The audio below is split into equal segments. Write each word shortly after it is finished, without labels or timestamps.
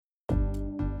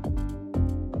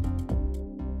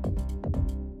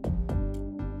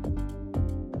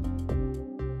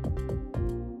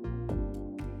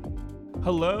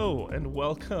Hello and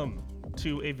welcome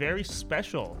to a very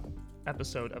special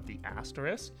episode of the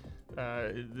Asterisk.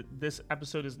 This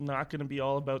episode is not going to be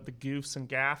all about the goofs and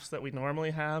gaffes that we normally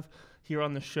have here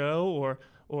on the show,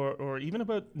 or even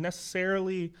about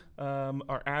necessarily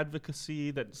our advocacy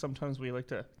that sometimes we like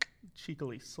to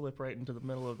cheekily slip right into the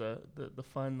middle of the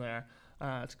fun there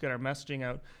to get our messaging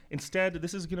out. Instead,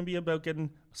 this is going to be about getting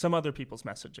some other people's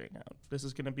messaging out. This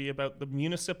is going to be about the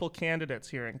municipal candidates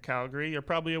here in Calgary. You're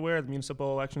probably aware the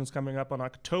municipal election is coming up on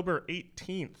October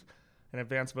 18th, and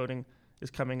advance voting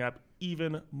is coming up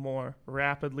even more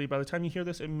rapidly. By the time you hear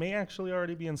this, it may actually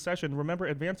already be in session. Remember,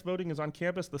 advance voting is on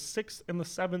campus the 6th and the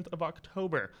 7th of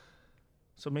October,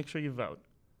 so make sure you vote.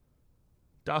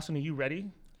 Dawson, are you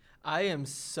ready? I am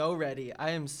so ready.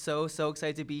 I am so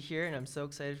excited to be here, and I'm so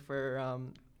excited for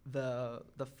the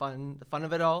fun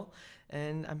of it all,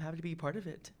 and I'm happy to be part of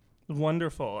it.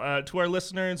 Wonderful. To our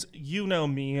listeners, you know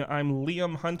me. I'm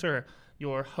Liam Hunter,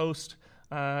 your host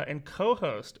and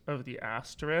co-host of the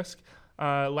Asterisk.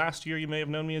 Last year, you may have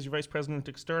known me as your Vice President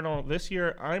External. This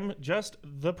year, I'm just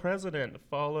the President,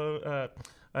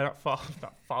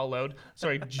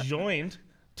 joined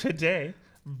today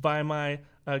by my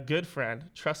good friend,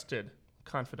 trusted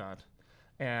confidant,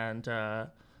 and a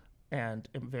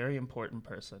very important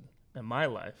person in my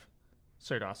life,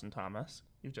 Sir Dawson Thomas.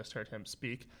 You've just heard him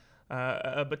speak.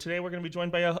 But today we're going to be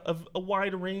joined by a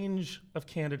wide range of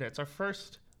candidates. Our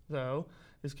first, though,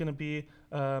 is going to be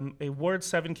a Ward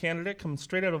 7 candidate coming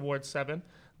straight out of Ward 7,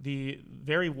 the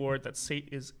very ward that Sait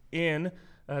is in.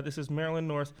 This is Marilyn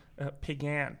North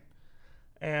Peigan.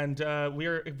 And we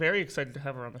are very excited to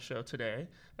have her on the show today.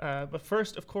 But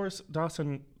first, of course,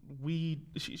 Dawson,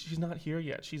 she's not here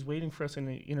yet. She's waiting for us in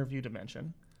the interview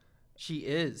dimension. She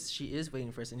is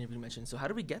waiting for us in the interview dimension. So how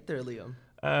do we get there, Liam?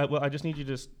 Well, I just need you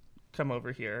to just come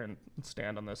over here and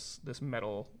stand on this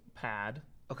metal pad.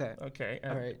 Okay. Okay.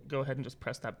 All right. Go ahead and just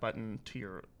press that button to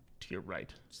your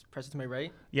right. Just press it to my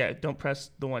right? Yeah, don't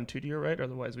press the one to your right,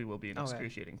 otherwise we will be in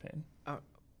excruciating pain.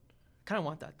 Kind of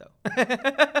want that, though.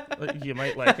 You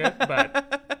might like it,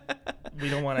 but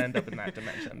we don't want to end up in that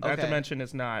dimension. That dimension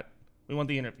is not... We want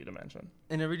the interview dimension.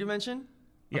 Interview dimension?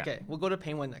 Yeah. Okay, we'll go to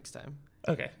pain one next time.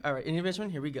 Okay. All right, interview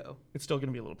dimension, here we go. It's still going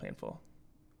to be a little painful.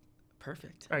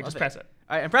 Perfect. All right, just press it.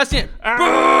 All right, I'm pressing it.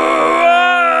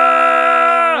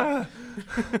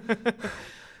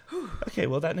 Okay,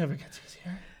 well, that never gets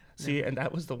easier. See, and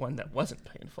that was the one that wasn't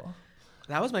painful.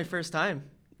 That was my first time.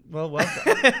 Well,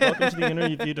 welcome. Welcome to the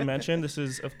interview dimension. This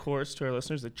is, of course, to our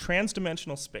listeners, a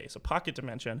trans-dimensional space, a pocket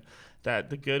dimension that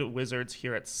the good wizards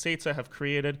here at Saitsa have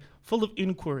created, full of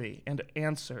inquiry and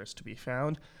answers to be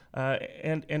found.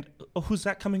 Who's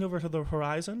that coming over to the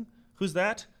horizon? Who's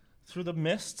that through the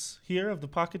mists here of the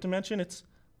pocket dimension?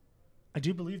 I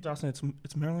do believe, Dawson,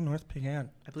 it's Marilyn North Peigan.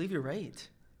 I believe you're right.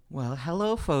 Well,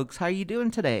 hello, folks. How are you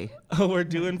doing today? Oh, we're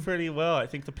doing pretty well. I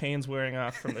think the pain's wearing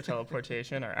off from the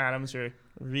teleportation. Our atoms are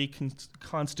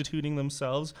reconstituting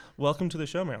themselves. Welcome to the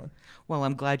show, Marilyn. Well,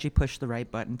 I'm glad you pushed the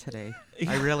right button today.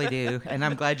 I really do. And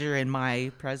I'm glad you're in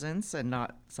my presence and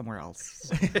not somewhere else.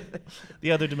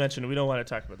 The other dimension. We don't want to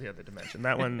talk about the other dimension.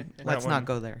 That one. Let's not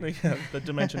go there. Yeah, the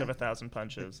dimension of 1,000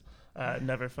 punches.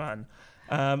 Never fun.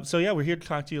 So we're here to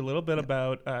talk to you a little bit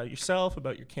about yourself,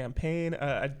 about your campaign.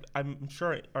 I'm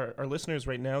sure our listeners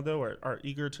right now, though, are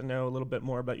eager to know a little bit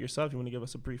more about yourself. You want to give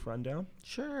us a brief rundown?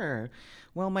 Sure.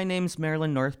 Well, my name's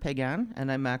Marilyn North Peigan,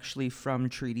 and I'm actually from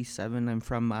Treaty 7. I'm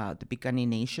from the Peigan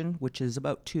Nation, which is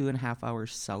about 2.5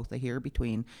 hours south of here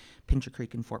between Pincher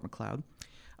Creek and Fort Macleod.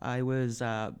 I was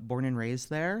born and raised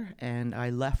there, and I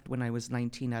left when I was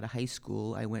 19 out of high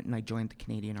school. I went and I joined the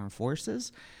Canadian Armed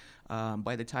Forces.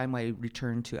 By the time I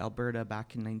returned to Alberta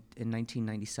back in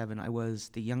 1997, I was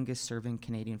the youngest serving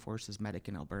Canadian Forces medic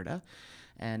in Alberta.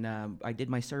 And I did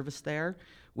my service there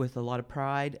with a lot of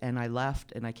pride, and I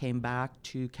left and I came back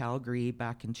to Calgary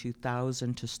back in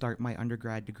 2000 to start my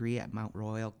undergrad degree at Mount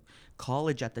Royal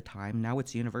College at the time. Now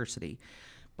it's university.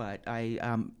 But I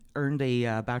earned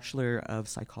a Bachelor of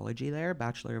Psychology there,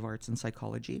 Bachelor of Arts in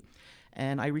Psychology.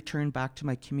 And I returned back to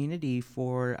my community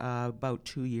for about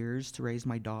 2 years to raise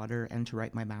my daughter and to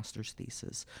write my master's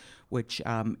thesis, which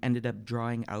ended up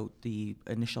drawing out the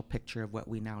initial picture of what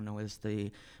we now know as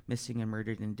the missing and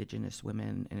murdered Indigenous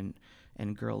women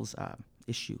and girls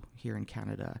issue here in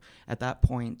Canada. At that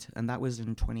point, and that was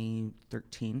in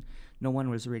 2013, no one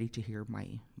was ready to hear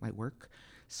my work.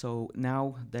 So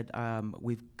now that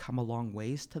we've come a long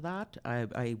ways to that,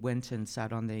 I went and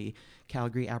sat on the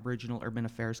Calgary Aboriginal Urban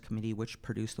Affairs Committee, which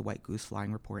produced the White Goose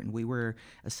Flying Report, and we were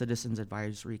a citizens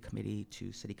advisory committee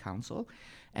to City Council.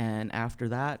 And after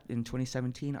that, in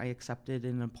 2017, I accepted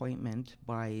an appointment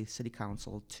by City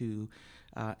Council to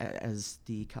as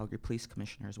the Calgary Police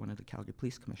Commissioner, as one of the Calgary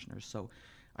Police Commissioners. So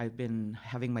I've been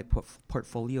having my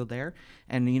portfolio there.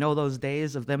 And you know those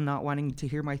days of them not wanting to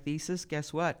hear my thesis?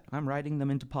 Guess what? I'm writing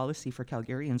them into policy for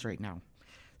Calgarians right now.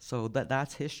 So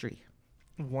that's history.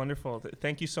 Wonderful.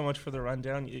 Thank you so much for the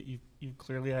rundown. You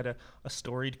clearly had a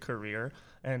storied career,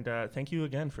 and thank you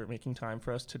again for making time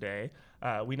for us today.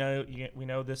 We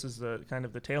know this is the kind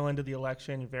of the tail end of the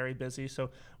election. You're very busy,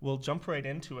 so we'll jump right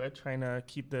into it, trying to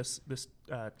keep this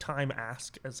time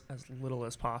ask as little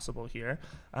as possible here.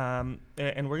 And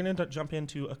we're going to jump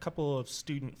into a couple of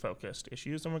student-focused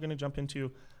issues, and we're going to jump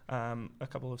into a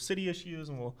couple of city issues,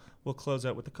 and we'll close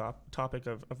out with the topic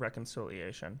of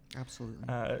reconciliation.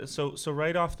 Absolutely. So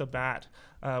right off the bat,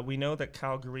 we know that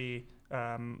Calgary,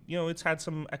 it's had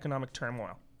some economic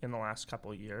turmoil in the last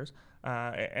couple of years,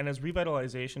 and as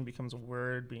revitalization becomes a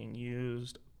word being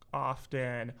used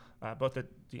often, both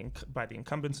by the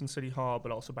incumbents in City Hall,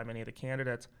 but also by many of the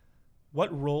candidates,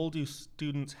 what role do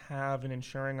students have in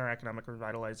ensuring our economic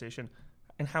revitalization,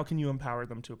 and how can you empower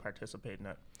them to participate in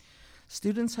it?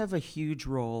 Students have a huge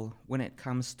role when it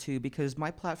comes to, because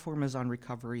my platform is on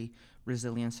recovery,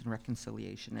 resilience, and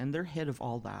reconciliation, and they're head of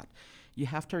all that. You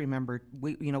have to remember,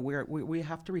 we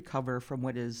have to recover from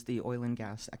what is the oil and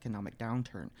gas economic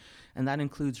downturn, and that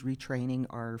includes retraining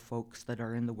our folks that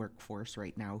are in the workforce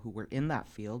right now who were in that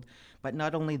field. But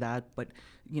not only that, but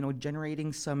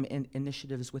generating some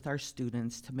initiatives with our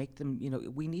students to make them.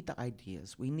 We need the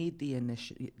ideas, we need the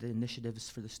initiatives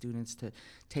for the students to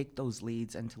take those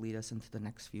leads and to lead us into the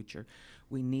next future.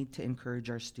 We need to encourage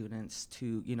our students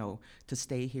to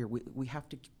stay here. We have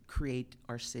to create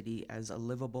our city as a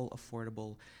livable,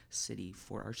 affordable city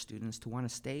for our students to want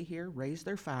to stay here, raise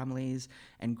their families,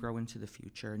 and grow into the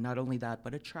future. Not only that,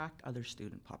 but attract other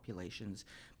student populations,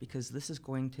 because this is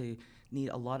going to need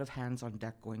a lot of hands on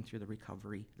deck going through the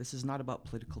recovery. This is not about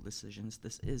political decisions.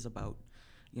 This is about,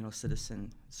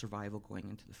 citizen survival going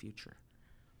into the future.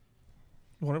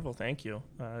 Wonderful, thank you.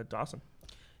 Dawson.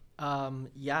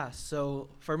 So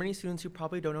for many students who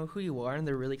probably don't know who you are and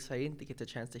they're really excited to get the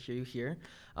chance to hear you here,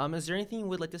 is there anything you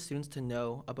would like the students to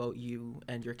know about you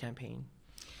and your campaign?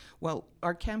 Well,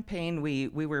 our campaign, we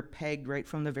were pegged right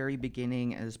from the very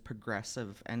beginning as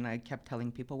progressive, and I kept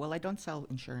telling people, well, I don't sell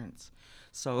insurance.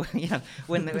 So,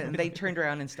 when they turned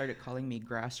around and started calling me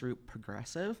grassroots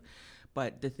progressive.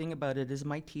 But the thing about it is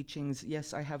my teachings,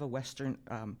 yes, I have a Western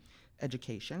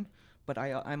education, but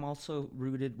I'm also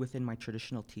rooted within my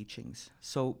traditional teachings.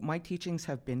 So my teachings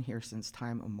have been here since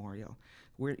time immemorial.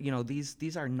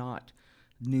 These are not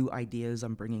new ideas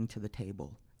I'm bringing to the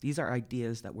table. These are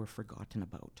ideas that were forgotten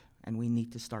about, and we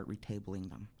need to start retabling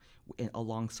them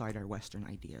alongside our Western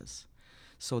ideas.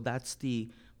 So that's the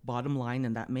bottom line,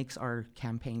 and that makes our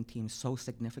campaign team so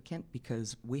significant,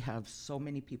 because we have so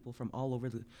many people from all over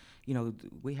the,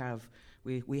 we have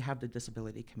the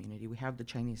disability community, we have the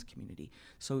Chinese community.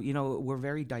 So, we're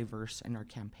very diverse in our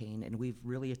campaign, and we've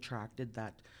really attracted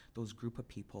those group of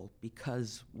people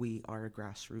because we are a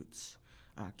grassroots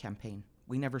campaign.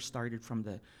 We never started from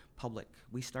the public,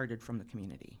 we started from the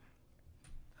community.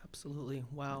 Absolutely.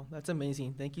 Wow, that's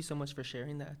amazing. Thank you so much for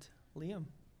sharing that. Liam.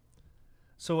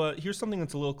 So here's something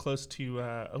that's a little close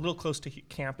to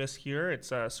campus here. It's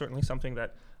certainly something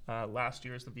that last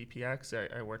year as the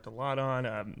VPX I worked a lot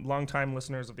on. Longtime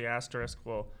listeners of the Asterisk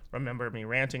will remember me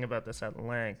ranting about this at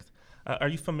length. Are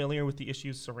you familiar with the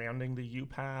issues surrounding the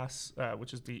U-Pass,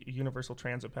 which is the Universal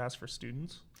Transit Pass for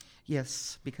students?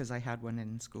 Yes, because I had one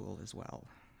in school as well,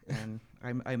 and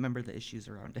I remember the issues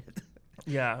around it.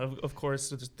 Yeah, of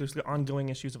course, there's the ongoing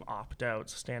issues of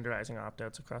opt-outs, standardizing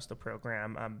opt-outs across the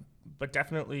program, but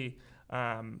definitely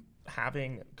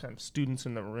having kind of students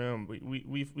in the room.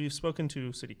 We've spoken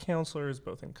to city councilors,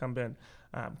 both incumbent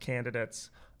candidates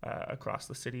across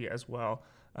the city as well,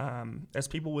 as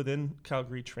people within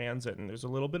Calgary Transit, and there's a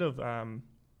little bit of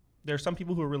there are some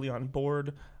people who are really on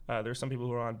board. There's some people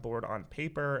who are on board on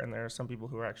paper, and there are some people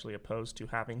who are actually opposed to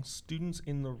having students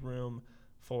in the room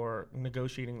for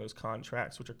negotiating those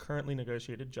contracts, which are currently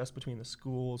negotiated just between the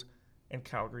schools and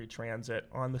Calgary Transit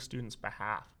on the students'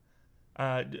 behalf.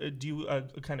 Do you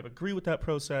kind of agree with that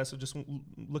process? Or just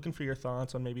looking for your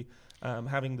thoughts on maybe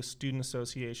having the student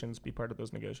associations be part of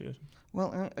those negotiations?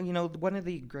 Well, one of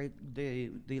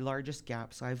the largest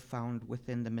gaps I've found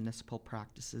within the municipal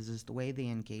practices is the way they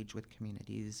engage with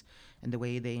communities and the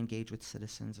way they engage with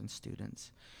citizens and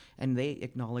students. And they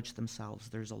acknowledge themselves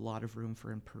there's a lot of room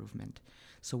for improvement.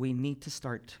 So we need to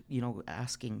start,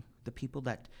 asking the people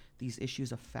that these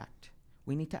issues affect.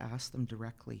 We need to ask them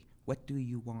directly, what do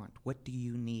you want? What do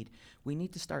you need? We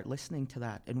need to start listening to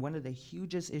that. And one of the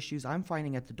hugest issues I'm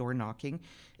finding at the door knocking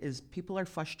is people are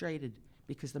frustrated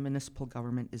because the municipal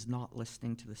government is not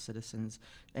listening to the citizens.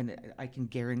 And I can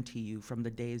guarantee you from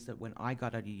the days that when I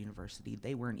got out of university,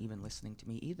 they weren't even listening to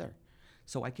me either.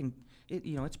 So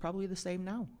it's probably the same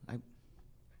now.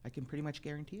 I can pretty much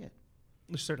guarantee it.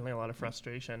 There's certainly a lot of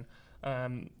frustration.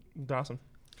 Dawson?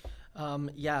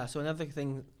 So another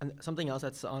thing, something else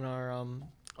that's on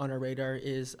our radar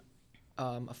is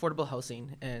affordable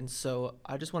housing. And so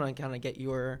I just want to kind of get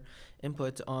your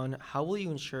input on how will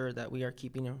you ensure that we are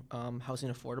keeping housing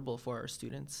affordable for our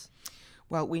students?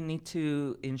 Well, we need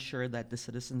to ensure that the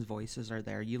citizens' voices are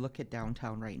there. You look at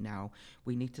downtown right now,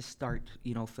 we need to start,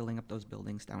 filling up those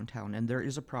buildings downtown. And there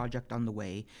is a project on the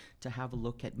way to have a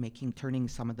look at turning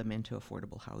some of them into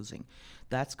affordable housing.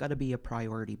 That's got to be a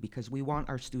priority because we want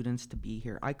our students to be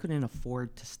here. I couldn't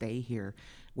afford to stay here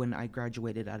when I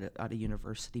graduated out of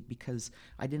university because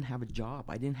I didn't have a job.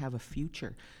 I didn't have a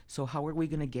future. So how are we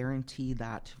going to guarantee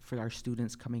that for our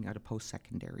students coming out of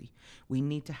post-secondary? We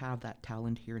need to have that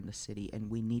talent here in the city, and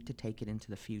we need to take it into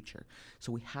the future.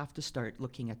 So we have to start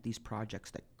looking at these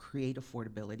projects that create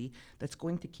affordability that's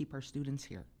going to keep our students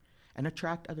here and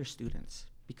attract other students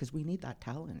because we need that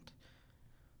talent.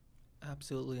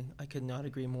 Absolutely. I could not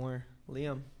agree more.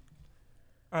 Liam?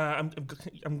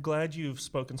 I'm glad you've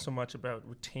spoken so much about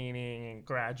retaining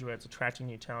graduates, attracting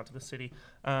new talent to the city.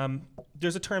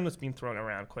 There's a term that's been thrown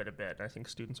around quite a bit. I think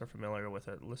students are familiar with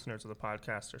it. Listeners of the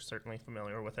podcast are certainly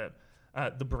familiar with it.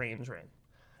 The brain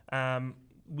drain.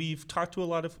 We've talked to a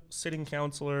lot of sitting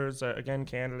councillors, again,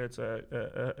 candidates,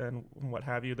 and what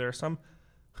have you. There are some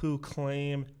who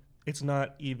claim it's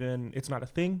not a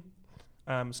thing.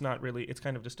 It's not really, it's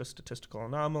kind of just a statistical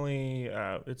anomaly.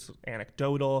 It's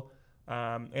anecdotal.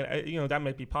 And that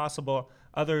might be possible.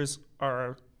 Others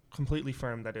are completely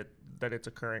firm that it's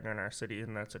occurring in our city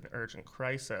and that's an urgent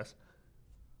crisis.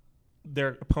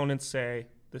 Their opponents say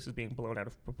this is being blown out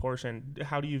of proportion.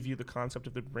 How do you view the concept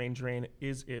of the brain drain?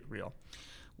 Is it real?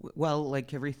 Well,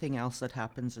 like everything else that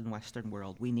happens in Western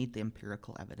world, we need the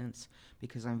empirical evidence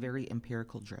because I'm very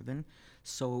empirical driven.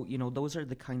 So, those are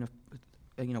the kind of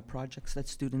projects that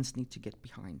students need to get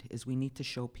behind is we need to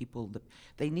show people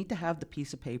they need to have the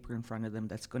piece of paper in front of them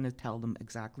that's going to tell them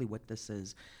exactly what this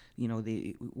is.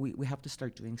 We have to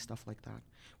start doing stuff like that.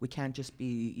 We can't just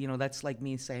be, that's like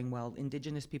me saying, well,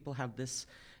 Indigenous people have this.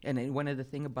 And one of the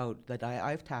thing about that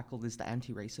I've tackled is the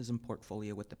anti-racism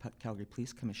portfolio with the Calgary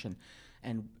Police Commission.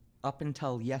 And up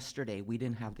until yesterday, we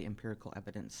didn't have the empirical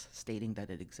evidence stating that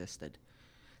it existed.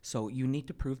 So you need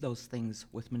to prove those things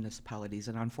with municipalities,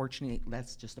 and unfortunately,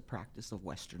 that's just a practice of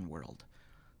Western world.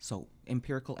 So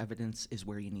empirical evidence is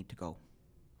where you need to go.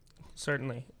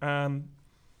 Certainly.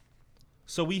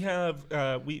 So we have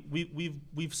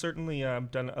we've certainly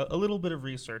done a little bit of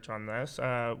research on this.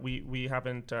 We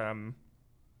haven't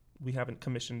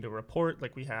commissioned a report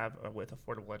like we have with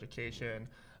affordable education.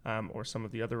 Or some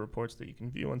of the other reports that you can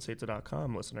view on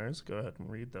Saitsa.com, listeners. Go ahead and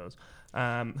read those.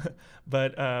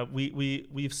 But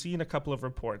we've seen a couple of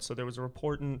reports. So there was a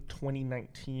report in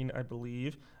 2019, I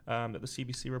believe, that the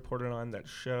CBC reported on that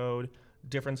showed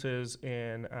differences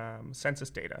in census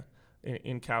data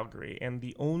in Calgary. And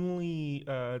the only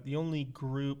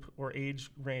group or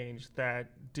age range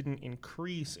that didn't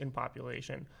increase in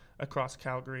population across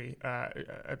Calgary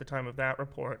at the time of that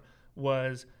report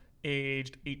was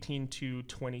aged 18 to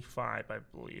 25, I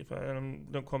believe.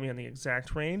 Don't quote me on the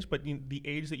exact range, but the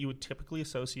age that you would typically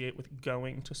associate with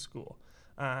going to school,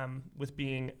 with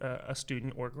being a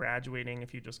student or graduating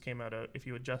if you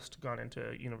had just gone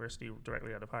into university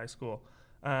directly out of high school.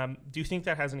 Do you think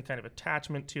that has any kind of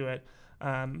attachment to it?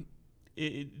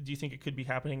 Do you think it could be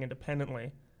happening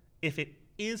independently? If it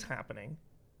is happening,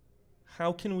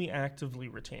 how can we actively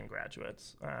retain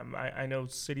graduates? I know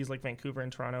cities like Vancouver and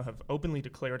Toronto have openly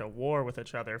declared a war with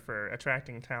each other for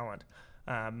attracting talent.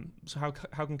 So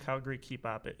how can Calgary keep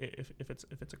up if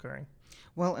it's occurring?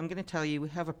 Well, I'm going to tell you, we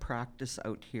have a practice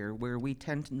out here where we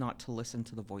tend not to listen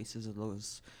to the voices of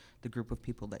the group of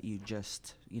people that you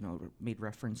just made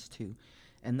reference to.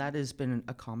 And that has been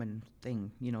a common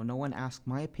thing. No one asked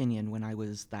my opinion when I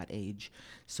was that age.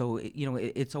 So,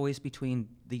 it's always between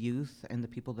the youth and the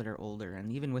people that are older.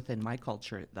 And even within my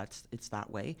culture, it's that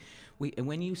way. And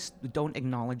when you don't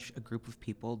acknowledge a group of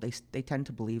people, they tend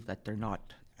to believe that they're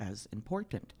not as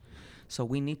important. So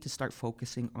we need to start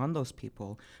focusing on those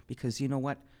people, because you know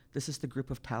what? This is the group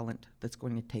of talent that's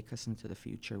going to take us into the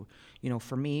future.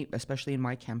 For me, especially in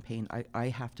my campaign, I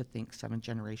have to think 7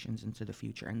 generations into the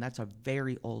future, and that's a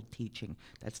very old teaching.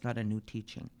 That's not a new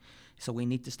teaching. So we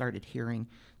need to start adhering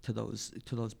to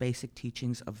those basic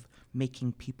teachings of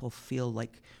making people feel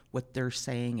like what they're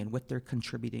saying and what they're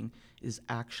contributing is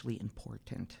actually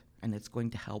important, and it's going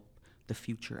to help the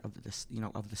future of this,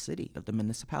 of the city, of the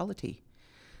municipality.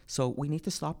 So we need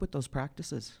to stop with those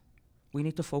practices. We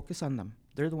need to focus on them.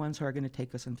 They're the ones who are going to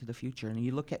take us into the future. And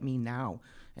you look at me now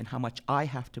and how much I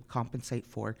have to compensate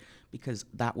for, because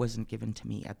that wasn't given to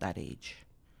me at that age.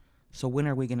 So when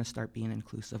are we going to start being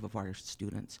inclusive of our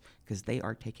students? Because they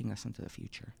are taking us into the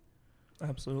future.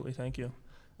 Absolutely. Thank you.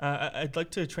 I'd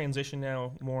like to transition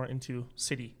now more into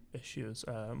city issues,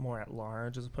 more at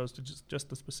large, as opposed to just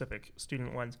the specific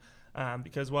student ones.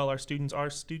 Because while our students are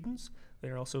students, they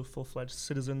are also full-fledged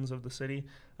citizens of the city.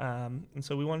 And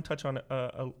so we want to touch on it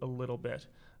a little bit.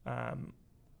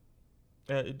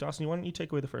 Dawson, why don't you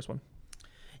take away the first one?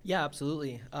 Yeah,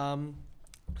 absolutely.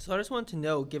 So I just wanted to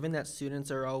know, given that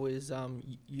students are always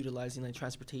utilizing like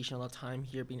transportation all the time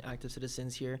here, being active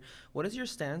citizens here, what is your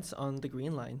stance on the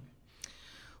Green Line?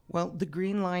 Well, the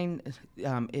Green Line,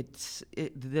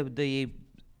 the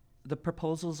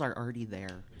proposals are already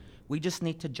there. We just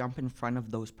need to jump in front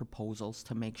of those proposals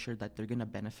to make sure that they're going to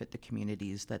benefit the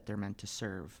communities that they're meant to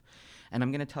serve. And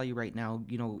I'm going to tell you right now,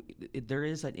 there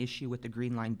is an issue with the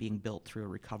Green Line being built through a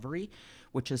recovery,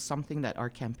 which is something that our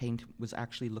campaign was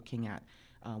actually looking at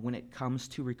when it comes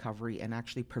to recovery and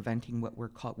actually preventing what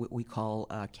we call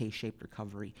K-shaped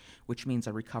recovery, which means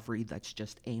a recovery that's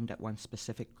just aimed at one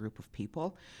specific group of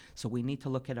people. So we need to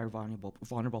look at our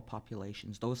vulnerable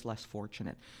populations, those less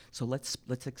fortunate. So let's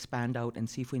expand out and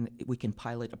see if we can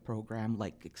pilot a program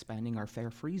like expanding our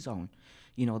fare-free zone.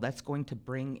 That's going to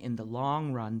bring in the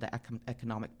long run the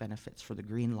economic benefits for the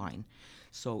Green Line.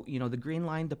 So the Green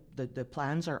Line, the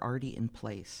plans are already in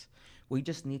place. We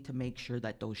just need to make sure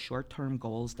that those short-term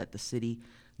goals that the city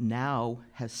now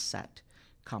has set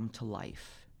come to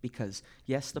life. Because,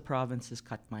 yes, the province has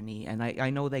cut money, and I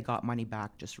know they got money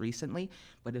back just recently,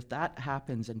 but if that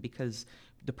happens, and because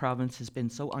the province has been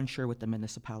so unsure with the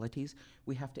municipalities,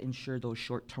 we have to ensure those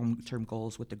short-term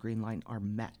goals with the Green Line are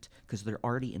met, because they're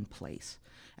already in place.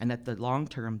 And at the long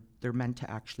term, they're meant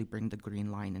to actually bring the Green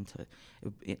Line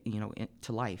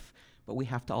into life. But we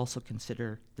have to also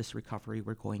consider this recovery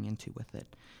we're going into with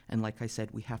it. And like I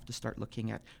said, we have to start looking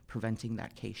at preventing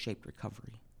that K-shaped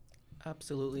recovery.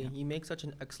 Absolutely. Yeah. You make such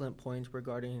an excellent point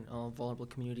regarding vulnerable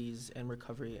communities and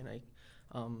recovery, and I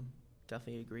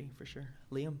definitely agree for sure.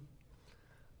 Liam?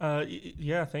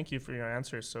 Yeah, thank you for your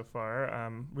answers so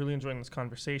far. Really enjoying this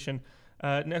conversation.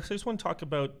 Next, I just want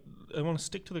to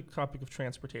stick to the topic of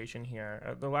transportation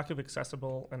here. The lack of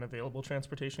accessible and available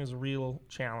transportation is a real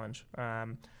challenge,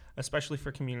 especially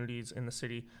for communities in the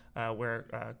city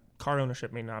where car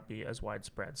ownership may not be as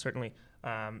widespread. Certainly,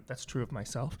 that's true of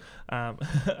myself.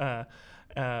 But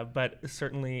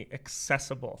certainly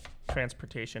accessible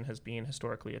transportation has been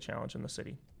historically a challenge in the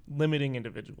city, limiting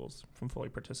individuals from fully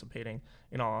participating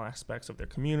in all aspects of their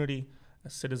community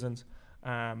as citizens.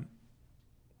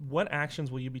 What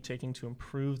actions will you be taking to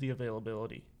improve the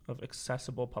availability of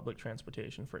accessible public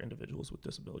transportation for individuals with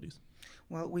disabilities?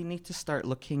 Well, we need to start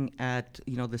looking at,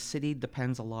 the city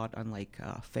depends a lot on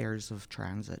fares of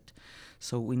transit.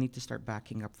 So we need to start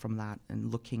backing up from that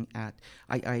and looking at,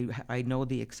 I know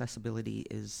the accessibility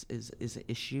is an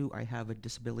issue. I have a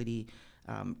disability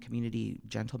community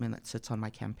gentleman that sits on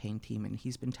my campaign team, and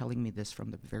he's been telling me this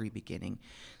from the very beginning.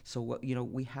 So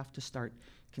we have to start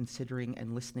considering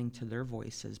and listening to their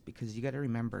voices, because you got to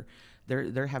remember they're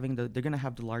going to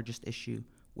have the largest issue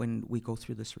when we go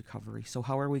through this recovery. So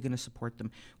how are we going to support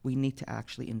them? We need to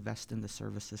actually invest in the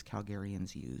services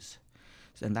Calgarians use.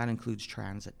 And that includes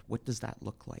transit. What does that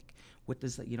look like? What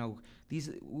does that,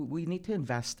 we need to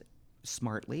invest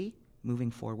smartly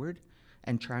moving forward,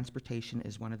 and transportation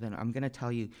is one of them. I'm going to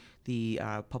tell you, the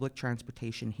public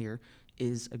transportation here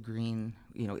is a green,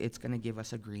 it's going to give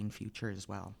us a green future as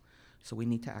well. So we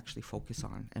need to actually focus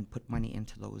on and put money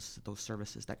into those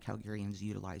services that Calgarians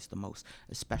utilize the most,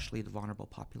 especially the vulnerable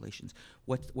populations.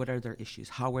 What are their issues?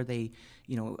 How are they,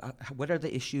 what are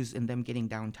the issues in them getting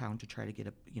downtown to try to get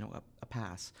a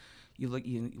pass?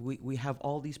 We have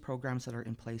all these programs that are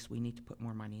in place. We need to put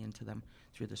more money into them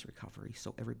through this recovery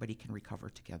so everybody can recover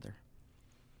together.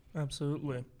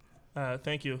 Absolutely.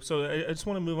 Thank you. So I just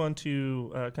want to move on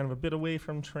to kind of a bit away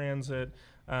from transit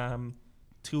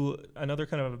to another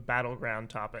kind of a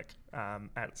battleground topic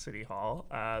at City Hall.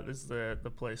 This is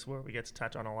the place where we get to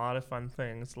touch on a lot of fun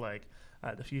things like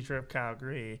the future of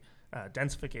Calgary,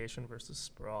 densification versus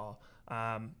sprawl.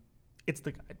 It's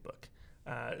the guidebook.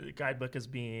 The guidebook is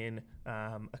being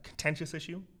a contentious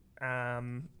issue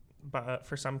but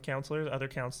for some councillors. Other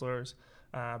councillors,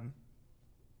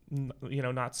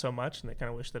 not so much, and they kind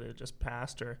of wish that it had just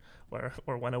passed or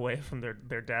went away from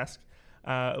their desk.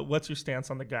 What's your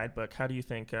stance on the guidebook? How do you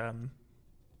think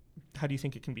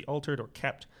it can be altered or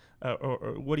kept,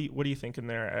 or what do you think in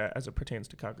there as it pertains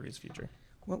to Calgary's future?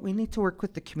 Well, we need to work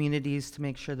with the communities to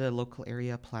make sure the local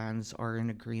area plans are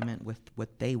in agreement with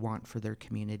what they want for their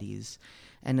communities.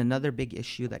 And another big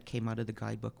issue that came out of the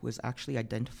guidebook was actually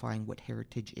identifying what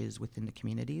heritage is within the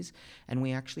communities. And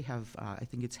we actually have, I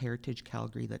think it's Heritage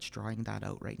Calgary that's drawing that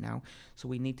out right now. So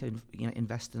we need to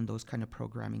invest in those kind of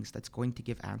programmings that's going to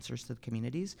give answers to the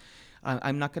communities.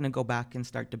 I'm not going to go back and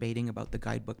start debating about the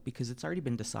guidebook because it's already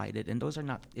been decided, and those are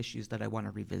not issues that I want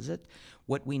to revisit.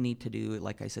 What we need to do,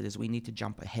 like I said, is we need to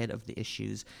jump ahead of the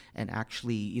issues and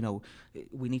actually,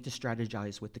 we need to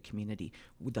strategize with the community.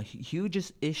 The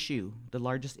hugest issue, the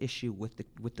largest issue with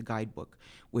the guidebook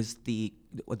was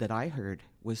that I heard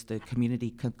was the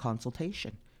community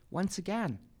consultation. Once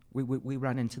again, we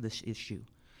run into this issue.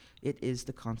 It is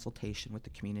the consultation with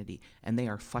the community, and they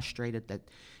are frustrated that,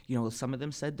 some of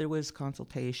them said there was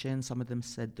consultation, some of them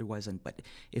said there wasn't. But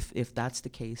if that's the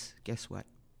case, guess what?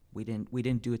 We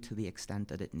didn't do it to the extent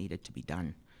that it needed to be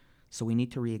done. So we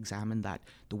need to re-examine that,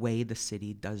 the way the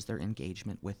city does their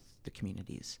engagement with the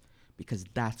communities, because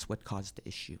that's what caused the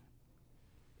issue.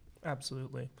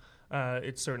 Absolutely.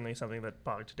 It's certainly something that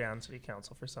bogged down City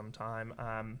Council for some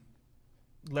time.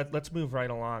 Let's move right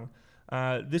along.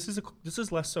 This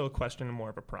is less so a question and more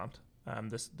of a prompt.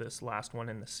 This last one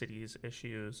in the city's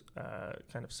issues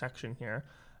kind of section here.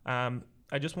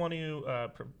 I just want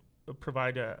to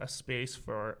provide a space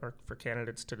for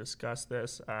candidates to discuss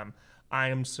this. I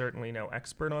am certainly no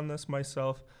expert on this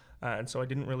myself, and so I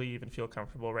didn't really even feel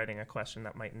comfortable writing a question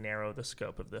that might narrow the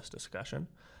scope of this discussion.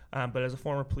 But as a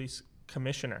former police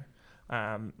commissioner,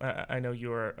 I know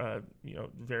you're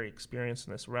very experienced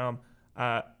in this realm.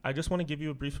 I just want to give you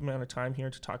a brief amount of time here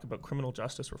to talk about criminal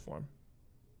justice reform.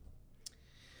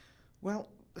 Well,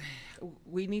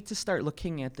 we need to start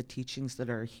looking at the teachings that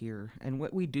are here. And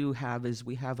what we do have is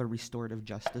we have a restorative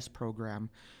justice program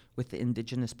with the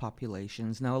Indigenous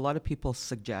populations. Now, a lot of people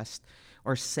suggest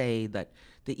or say that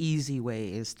the easy way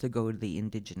is to go the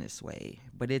Indigenous way.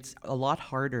 But it's a lot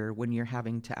harder when you're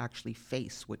having to actually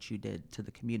face what you did to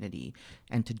the community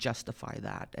and to justify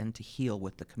that and to heal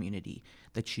with the community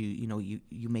that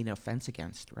you made an offense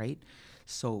against, right?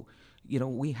 So,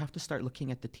 we have to start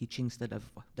looking at the teachings that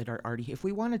are already. If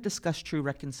we want to discuss true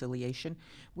reconciliation,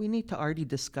 we need to already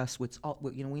discuss what's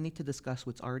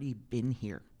already been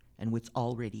here and what's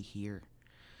already here.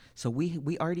 So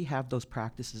we already have those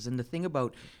practices. And the thing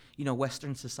about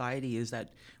Western society is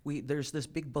that there's this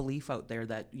big belief out there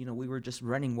that we were just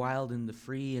running wild in the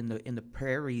free in the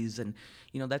prairies, and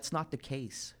that's not the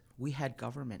case. We had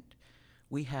government,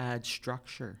 we had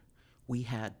structure, we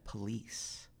had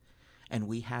police. And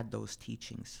we had those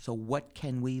teachings. So what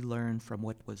can we learn from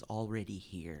what was already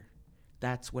here?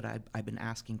 That's what I've been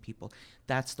asking people.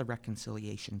 That's the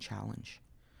reconciliation challenge,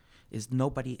 is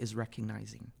nobody is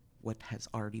recognizing what has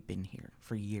already been here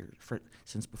for years,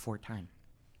 since before time.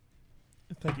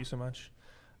 Thank you so much.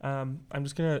 I'm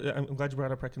glad you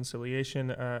brought up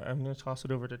reconciliation. I'm going to toss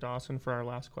it over to Dawson for our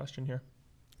last question here.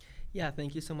 Yeah,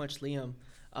 thank you so much, Liam.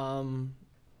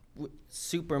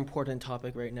 Super important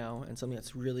topic right now, and something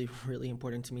that's really, really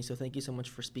important to me. So thank you so much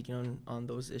for speaking on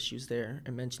those issues there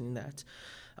and mentioning that.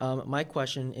 My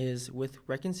question is, with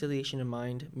reconciliation in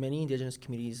mind, many Indigenous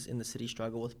communities in the city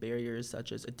struggle with barriers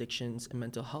such as addictions and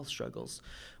mental health struggles.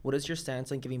 What is your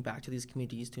stance on giving back to these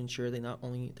communities to ensure they're not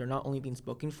only being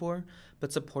spoken for,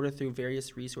 but supported through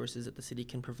various resources that the city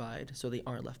can provide so they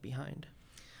aren't left behind?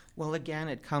 Well, again,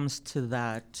 it comes to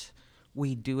that.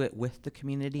 We do it with the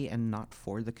community and not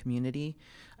for the community.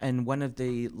 And one of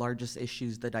the largest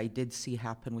issues that I did see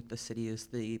happen with the city is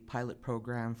the pilot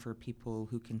program for people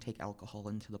who can take alcohol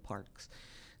into the parks.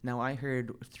 Now, I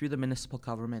heard through the municipal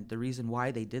government, the reason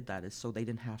why they did that is so they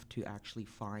didn't have to actually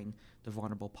fine the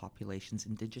vulnerable populations,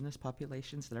 indigenous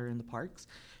populations that are in the parks,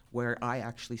 where I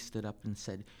actually stood up and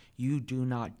said, you do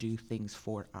not do things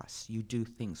for us, you do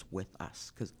things with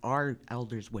us, because our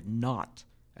elders would not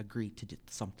agree to do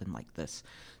something like this.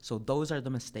 So those are the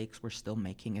mistakes we're still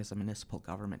making as a municipal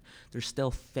government. They're still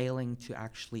failing to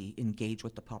actually engage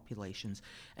with the populations.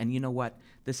 And you know what?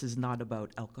 This is not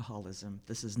about alcoholism.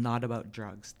 This is not about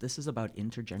drugs. This is about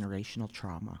intergenerational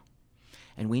trauma.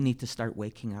 And we need to start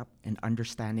waking up and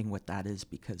understanding what that is,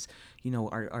 because, you know,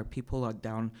 our people are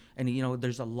down, and, you know,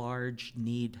 there's a large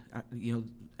need,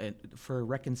 for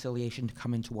reconciliation to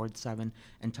come in towards 7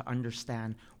 and to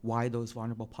understand why those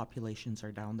vulnerable populations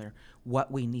are down there,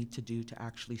 what we need to do to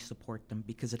actually support them,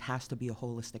 because it has to be a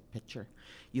holistic picture.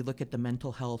 You look at the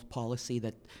mental health policy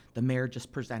that the mayor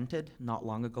just presented not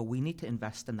long ago, we need to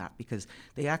invest in that, because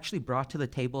they actually brought to the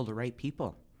table the right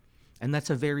people. And that's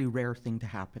a very rare thing to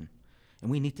happen. And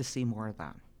we need to see more of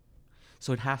that.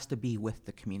 So it has to be with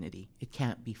the community. It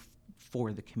can't be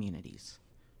for the communities.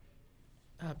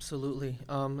 Absolutely.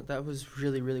 That was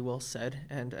really, really well said,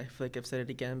 and I feel like I've said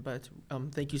it again, but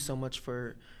thank you so much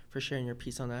for sharing your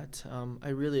piece on that. I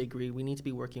really agree. We need to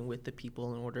be working with the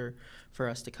people in order for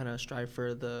us to kind of strive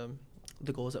for the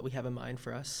goals that we have in mind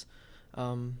for us.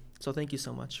 So thank you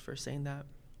so much for saying that.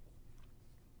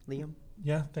 Liam?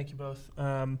 Yeah, thank you both.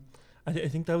 I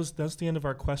think that was the end of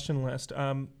our question list.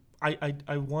 I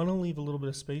want to leave a little bit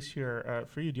of space here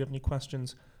for you. Do you have any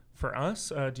questions for us?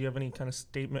 Do you have any kind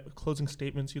of closing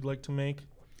statements you'd like to make?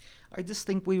 I just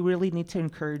think we really need to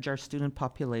encourage our student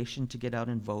population to get out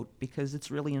and vote, because it's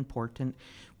really important.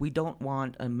 We don't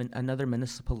want another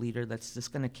municipal leader that's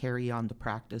just going to carry on the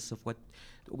practice of what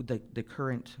the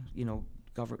current,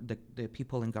 the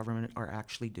people in government are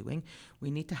actually doing.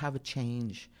 We need to have a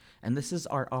change, and this is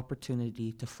our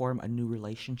opportunity to form a new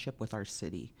relationship with our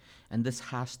city, and this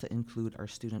has to include our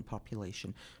student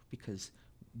population, because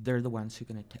they're the ones who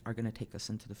are going to take us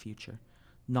into the future,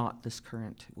 not this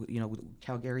current.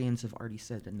 Calgarians have already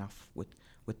said enough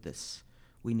with this.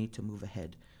 We need to move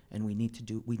ahead, and we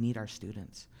need our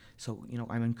students. So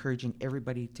I'm encouraging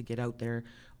everybody to get out there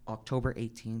October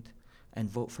 18th and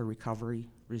vote for recovery,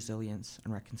 resilience,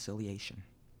 and reconciliation.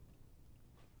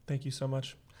 Thank you so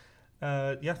much.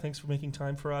 Thanks for making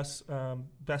time for us.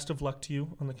 Best of luck to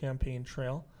you on the campaign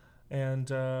trail. And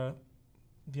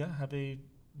have a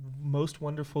most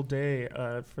wonderful day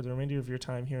for the remainder of your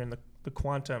time here in the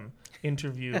quantum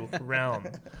interview realm.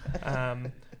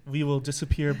 We will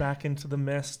disappear back into the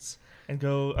mists and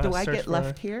go Do I search get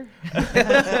left here?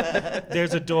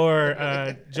 There's a door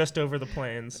just over the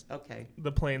planes. Okay.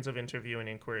 The planes of interview and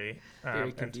inquiry. Very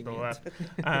and to the convenient. left.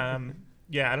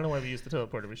 I don't know why we use the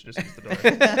teleporter. We should just use the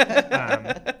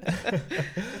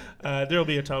door. There will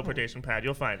be a teleportation pad.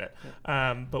 You'll find it.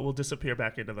 But we'll disappear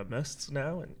back into the mists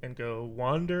now and go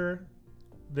wander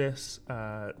this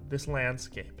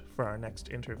landscape for our next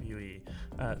interviewee.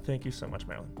 Thank you so much,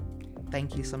 Marilyn.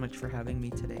 Thank you so much for having me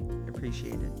today.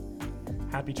 Appreciate it.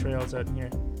 Happy trails out in here.